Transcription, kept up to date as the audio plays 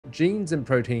Genes and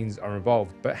proteins are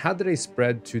involved, but how do they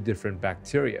spread to different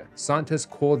bacteria? Scientists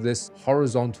call this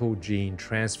horizontal gene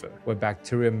transfer, where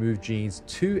bacteria move genes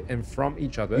to and from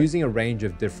each other using a range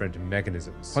of different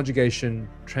mechanisms: conjugation,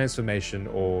 transformation,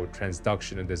 or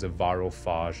transduction, and there's a viral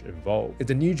phage involved. If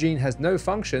the new gene has no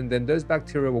function, then those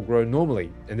bacteria will grow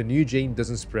normally, and the new gene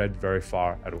doesn't spread very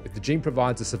far at all. If the gene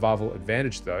provides a survival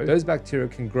advantage though, those bacteria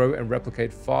can grow and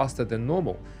replicate faster than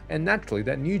normal, and naturally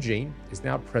that new gene is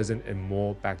now present in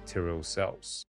more bacterial cells.